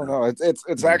 Sure. Oh no,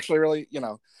 it's actually really,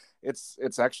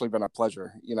 it's actually been a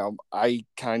pleasure. I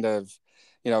kind of,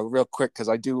 real quick, because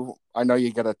I know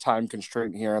you got a time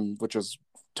constraint here, and which is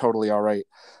totally all right.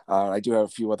 I do have a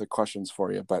few other questions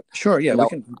for you, but sure, yeah, we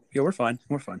can. Yeah, we're fine.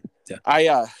 Yeah.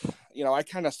 I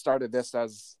kind of started this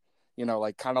as,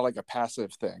 like kind of like a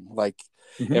passive thing. Like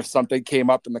if something came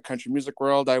up in the country music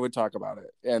world, I would talk about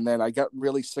it. And then I got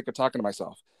really sick of talking to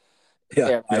myself.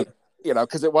 Yeah. And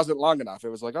because it wasn't long enough. It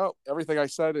was like, oh, everything I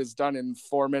said is done in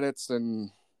 4 minutes and,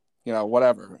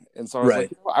 whatever. And so I was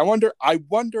like, I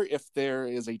wonder if there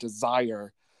is a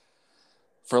desire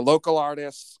for local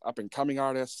artists, up and coming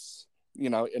artists,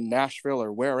 in Nashville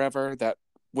or wherever, that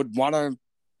would want to,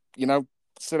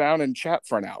 sit down and chat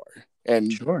for an hour.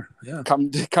 And sure, yeah. Come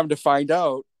to find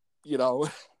out,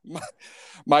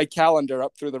 my calendar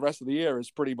up through the rest of the year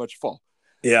is pretty much full.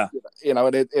 Yeah,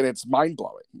 and it's mind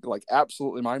blowing, like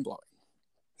absolutely mind blowing.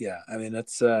 Yeah, I mean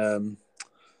that's yeah.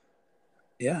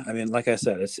 I mean, like I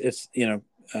said, it's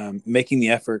making the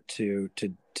effort to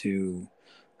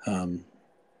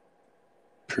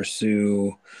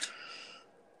pursue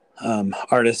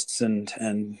artists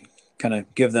and kind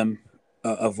of give them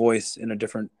a voice in a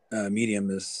different medium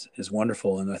is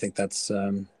wonderful. And I think that's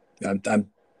I'm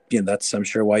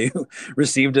sure why you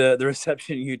received the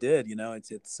reception you did.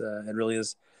 It really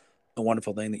is a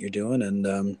wonderful thing that you're doing. And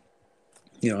I'm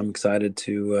excited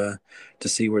to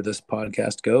see where this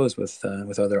podcast goes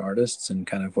with other artists and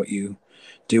kind of what you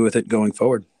do with it going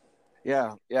forward.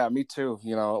 Yeah, me too.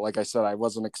 Like I said, I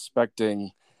wasn't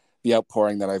expecting the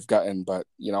outpouring that I've gotten, but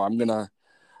I'm gonna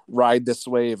ride this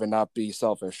wave and not be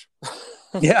selfish.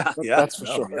 Yeah, that's for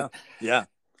sure. Yeah.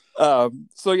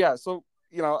 So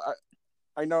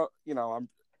I know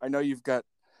I know you've got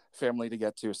family to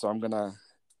get to, so I'm gonna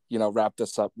wrap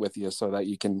this up with you so that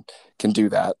you can do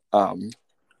that.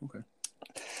 Okay.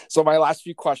 So my last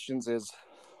few questions is,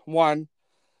 one,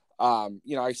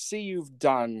 I see you've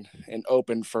done an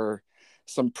open for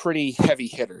some pretty heavy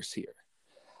hitters here.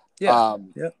 Yeah.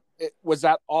 Was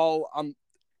that all on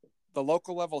the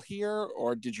local level here,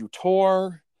 or did you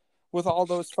tour with all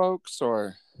those folks?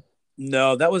 Or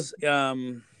no, that was well,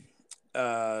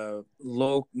 I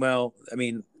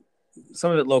mean,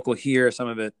 some of it local here, some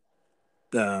of it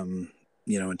in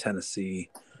Tennessee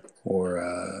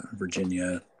or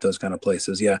Virginia, those kind of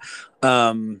places. Yeah.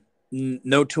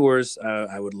 No tours.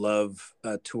 I would love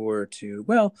a tour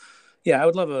I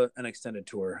would love an extended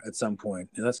tour at some point.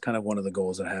 And that's kind of one of the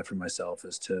goals I have for myself,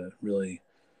 is to really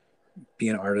be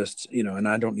an artist, and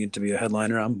I don't need to be a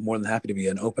headliner. I'm more than happy to be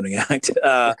an opening act,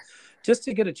 just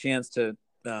to get a chance to,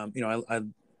 I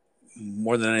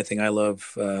more than anything, I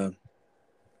love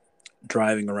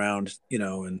driving around,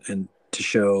 and to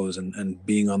shows and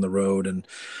being on the road, and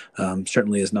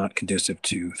certainly is not conducive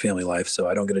to family life. So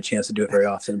I don't get a chance to do it very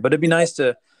often, but it'd be nice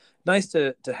to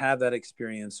have that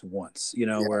experience once,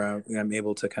 where I'm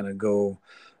able to kind of go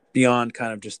beyond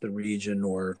kind of just the region,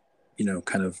 or,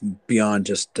 kind of beyond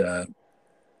just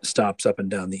stops up and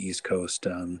down the East Coast.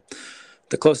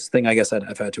 The closest thing I guess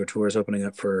I've had to a tour is opening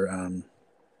up for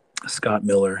Scott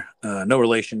Miller. No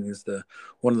relation. He's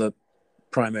one of the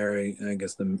primary, I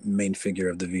guess, the main figure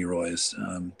of the V-Roys.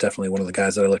 Definitely one of the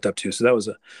guys that I looked up to. So that was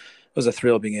a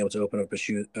thrill being able to open up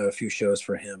a few shows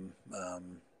for him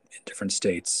in different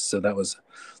states. So that was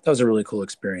a really cool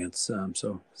experience.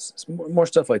 So more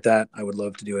stuff like that. I would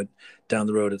love to do it down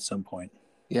the road at some point.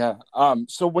 Yeah.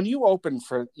 So when you open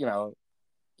for,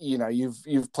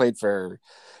 you've played for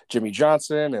Jimmy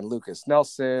Johnson and Lucas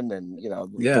Nelson, and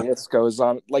the list goes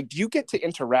on. Like, do you get to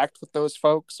interact with those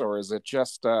folks, or is it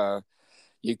just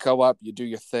you go up, you do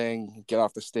your thing, get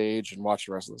off the stage, and watch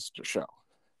the rest of the show?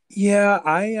 Yeah,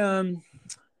 I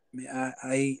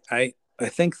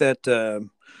think that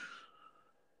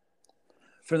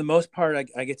for the most part,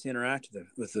 I get to interact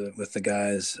with the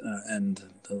guys and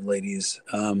the ladies.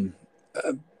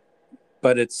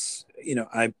 But it's,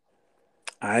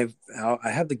 I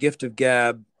have the gift of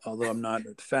gab, although I'm not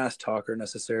a fast talker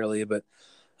necessarily, but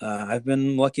I've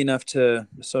been lucky enough to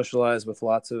socialize with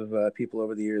lots of people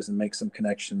over the years and make some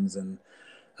connections.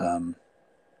 Um,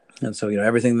 and so,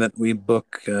 everything that we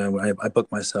book, I book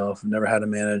myself. I've never had a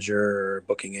manager or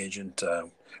booking agent.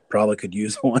 Probably could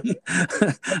use one.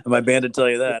 My band to tell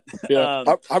you that. Yeah,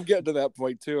 I'm getting to that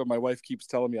point too, and my wife keeps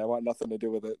telling me I want nothing to do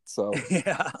with it. So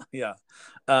yeah.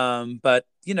 But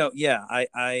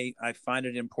I find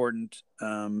it important,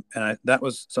 and that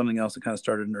was something else that kind of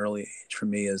started an early age for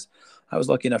me. Is I was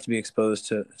lucky enough to be exposed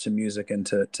to music and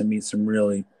to meet some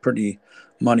really pretty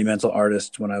monumental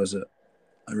artists when I was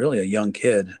really a young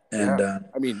kid. And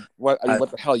what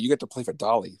the hell? You get to play for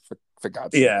Dolly, for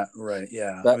God's sake. Yeah, right.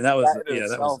 Yeah, that was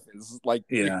is like,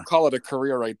 you can call it a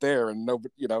career right there, and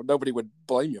nobody would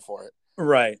blame you for it.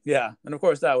 Right. Yeah. And of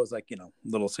course that was like,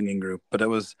 little singing group, but that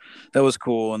was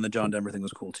cool. And the John Denver thing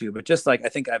was cool too. But just like, I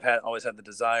think I've always had the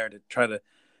desire to try to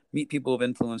meet people who've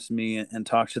influenced me and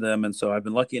talk to them. And so I've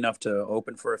been lucky enough to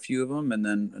open for a few of them. And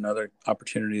then in other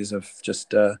opportunities have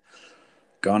just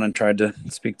gone and tried to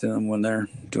speak to them when they're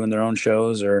doing their own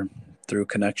shows or through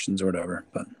connections or whatever.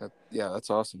 But that's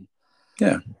awesome.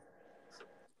 Yeah.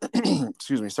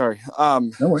 Excuse me. Sorry.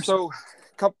 No worries. So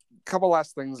couple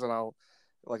last things, and I'll,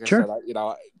 like I sure.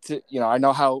 said, I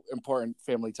know how important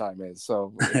family time is.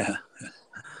 So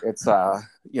it's, I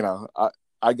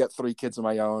got 3 kids of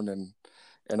my own and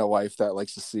a wife that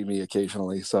likes to see me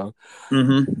occasionally. So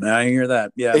I hear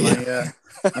that. Yeah.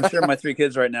 I'm sure my 3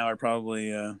 kids right now are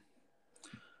probably,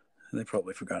 they've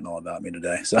probably forgotten all about me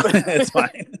today. So it's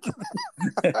fine.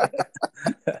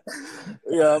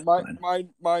 Yeah.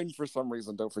 Mine for some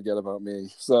reason don't forget about me.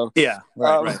 So yeah.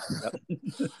 Right.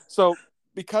 So,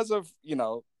 because of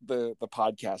the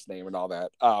podcast name and all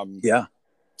that,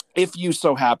 if you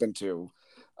so happen to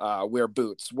wear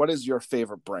boots, what is your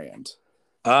favorite brand?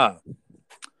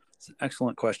 It's an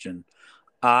excellent question.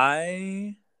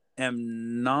 I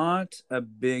am not a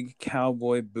big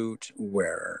cowboy boot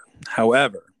wearer.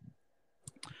 However,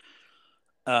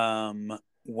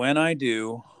 when I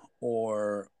do,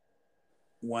 or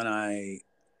when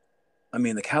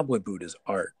the cowboy boot is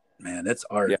art. Man, it's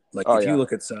art. Yeah. If you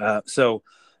look at so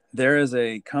there is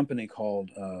a company called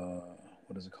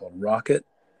what is it called? Rocket.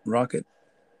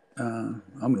 I'm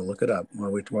gonna look it up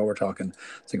while we're talking.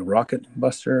 It's like a Rocket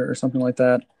Buster or something like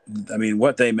that. I mean,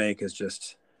 what they make is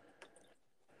just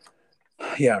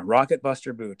Rocket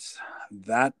Buster boots.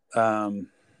 That they're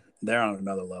on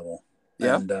another level.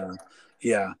 Yeah. And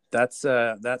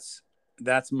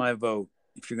that's my vote.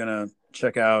 If you're gonna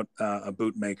check out a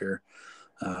boot maker,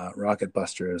 Rocket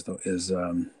Buster is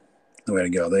the way to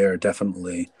go. They are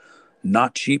definitely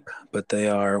not cheap, but they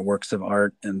are works of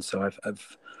art. And so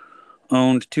I've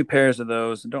owned 2 pairs of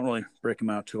those. I don't really break them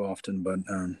out too often,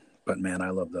 but man, I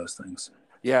love those things.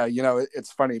 Yeah,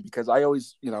 it's funny because I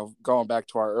always, going back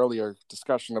to our earlier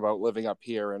discussion about living up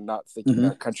here and not thinking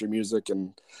that country music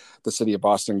and the city of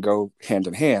Boston go hand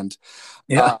in hand.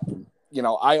 Yeah.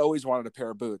 I always wanted a pair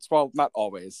of boots. Well, not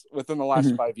always. Within the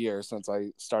last 5 years since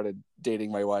I started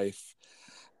dating my wife,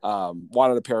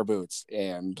 wanted a pair of boots.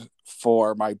 And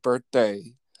for my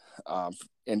birthday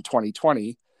in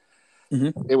 2020,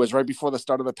 it was right before the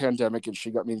start of the pandemic, and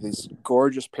she got me these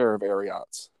gorgeous pair of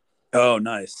Ariats. Oh,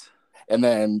 nice. And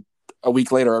then a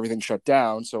week later, everything shut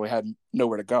down, so I had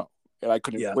nowhere to go, and I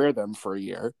couldn't wear them for a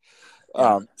year.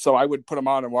 So I would put them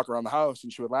on and walk around the house,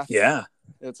 and she would laugh. Yeah.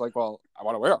 It's like, well, I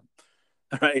want to wear them.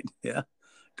 Right. Yeah.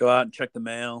 Go out and check the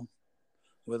mail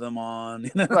with them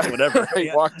on, right. Whatever. Right.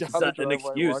 Yeah. Walk down the an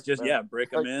excuse. Just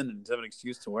break them right. in and have an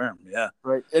excuse to wear them. Yeah.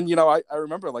 Right. And I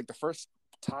remember like the first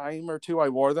time or two I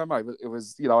wore them, I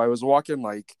was walking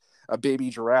like a baby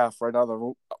giraffe right out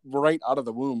of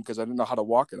the womb because I didn't know how to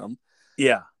walk in them.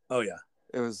 Yeah. Oh yeah.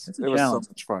 It was so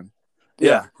much fun.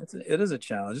 Yeah. It is a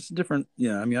challenge. It's a different.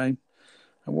 Yeah. I mean, I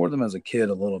wore them as a kid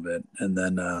a little bit, and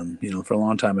then for a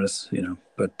long time it is,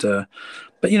 but I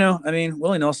mean,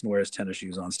 Willie Nelson wears tennis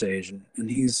shoes on stage, and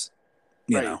he's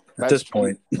at this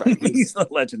point he's a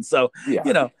legend. So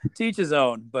to each his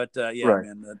own. But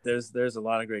man, there's a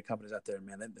lot of great companies out there,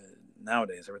 man.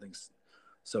 Nowadays everything's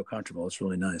so comfortable. It's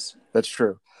really nice. That's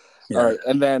true. Yeah. All right,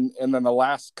 and then the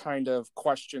last kind of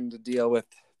question to deal with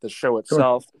the show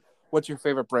itself. Sure. What's your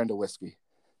favorite brand of whiskey?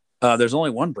 There's only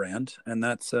one brand, and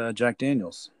that's Jack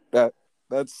Daniel's.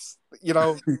 That's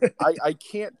I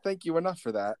can't thank you enough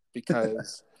for that,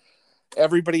 because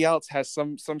everybody else has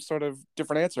some sort of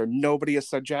different answer. Nobody has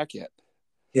said Jack yet.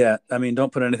 Yeah, I mean,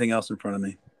 don't put anything else in front of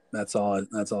me. That's all.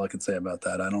 That's all I can say about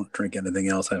that. I don't drink anything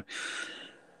else. I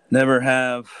never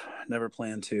have, never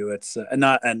plan to. It's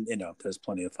not, and there's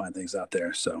plenty of fine things out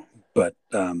there. So, but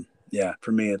yeah,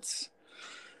 for me, it's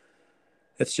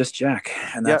just Jack,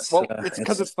 and Yeah, that's well, it's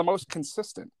because it's the most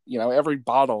consistent. Every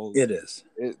bottle, it is.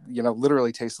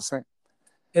 literally tastes the same.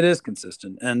 It is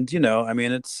consistent, and I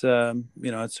mean, it's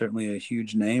it's certainly a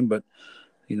huge name, but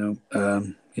they're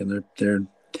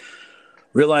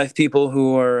real life people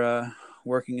who are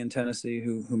working in Tennessee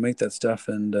who make that stuff,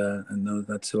 and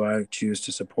that's who I choose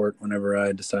to support whenever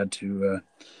I decide to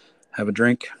have a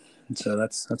drink. And so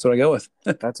that's what I go with.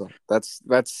 That's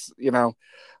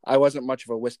I wasn't much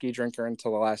of a whiskey drinker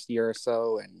until the last year or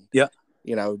so, and Yeah,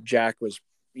 Jack was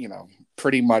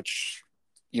pretty much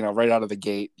right out of the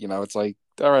gate. It's like,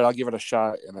 all right, I'll give it a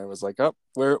shot, and I was like, oh,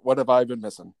 what have I been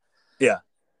missing? Yeah.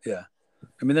 I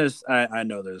mean, I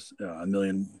know there's a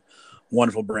million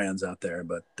wonderful brands out there,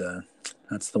 but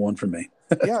that's the one for me.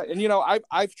 Yeah, and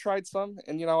I've tried some,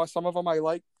 and some of them I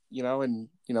like, and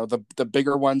the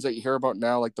bigger ones that you hear about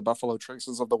now, like the Buffalo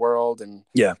Traces of the world, and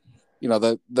yeah,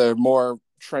 the more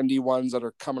trendy ones that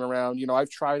are coming around. I've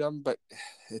tried them, but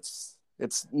it's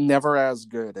never as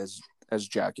good as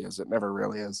Jack is. It never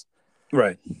really is.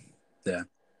 Right. Yeah.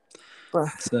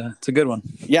 It's a good one.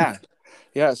 Yeah.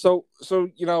 So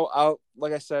I'll,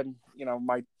 like I said,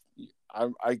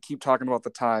 I keep talking about the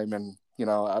time, and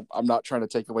I'm not trying to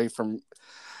take away from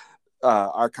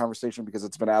our conversation, because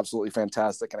it's been absolutely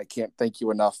fantastic, and I can't thank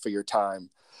you enough for your time.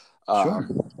 Sure.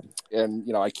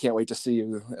 And I can't wait to see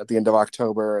you at the end of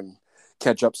October and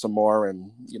catch up some more.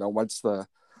 And once the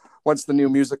new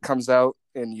music comes out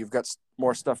and you've got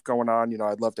more stuff going on,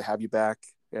 I'd love to have you back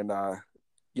and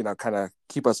kind of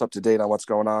keep us up to date on what's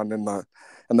going on in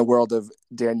the world of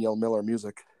Daniel Miller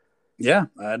music. Yeah,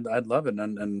 I'd love it,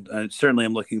 and I certainly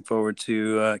am looking forward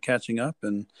to catching up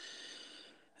and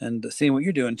seeing what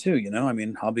you're doing too. I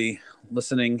mean, I'll be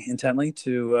listening intently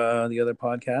to the other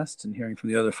podcasts and hearing from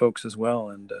the other folks as well.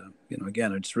 And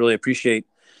again, I just really appreciate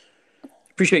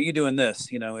you doing this.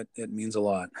 It means a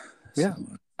lot. Yeah,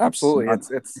 so, absolutely.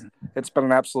 It's been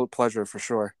an absolute pleasure for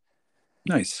sure.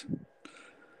 Nice.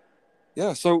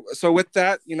 Yeah. So with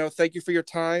that, thank you for your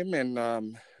time,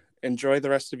 and enjoy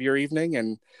the rest of your evening,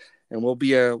 and we'll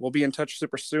be in touch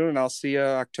super soon. And I'll see you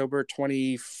October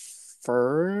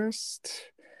 21st.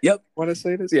 Yep. What I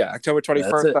say it is? Yeah, October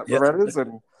 21st at Loretta's, yep.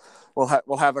 And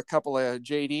we'll have a couple of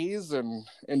JDs and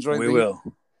enjoy. We will.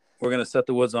 We're gonna set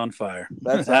the woods on fire.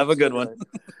 That's have a good one. Right.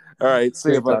 All right.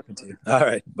 See you, bud. Talking to you. All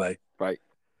right. Bye. Bye.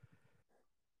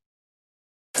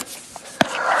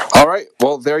 All right.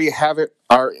 Well, there you have it.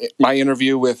 My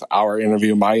interview with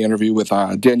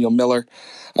Daniel Miller.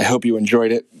 I hope you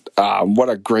enjoyed it. What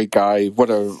a great guy.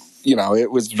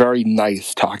 It was very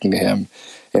nice talking to him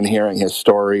and hearing his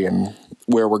story and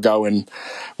where we're going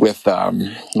with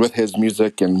his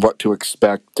music and what to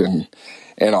expect and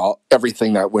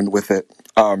everything that went with it.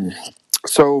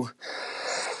 So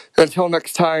until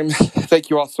next time, thank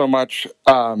you all so much.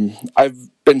 I've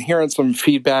been hearing some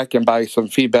feedback, and by some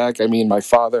feedback, I mean my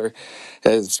father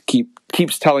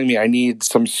keeps telling me I need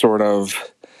some sort of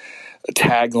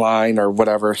tagline or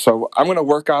whatever. So I'm going to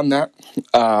work on that.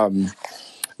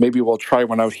 Maybe we'll try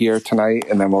one out here tonight,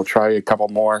 and then we'll try a couple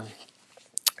more.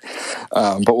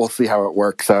 But we'll see how it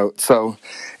works out. So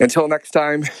until next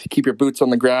time, keep your boots on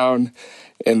the ground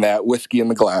and that whiskey in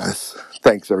the glass.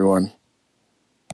 Thanks, everyone.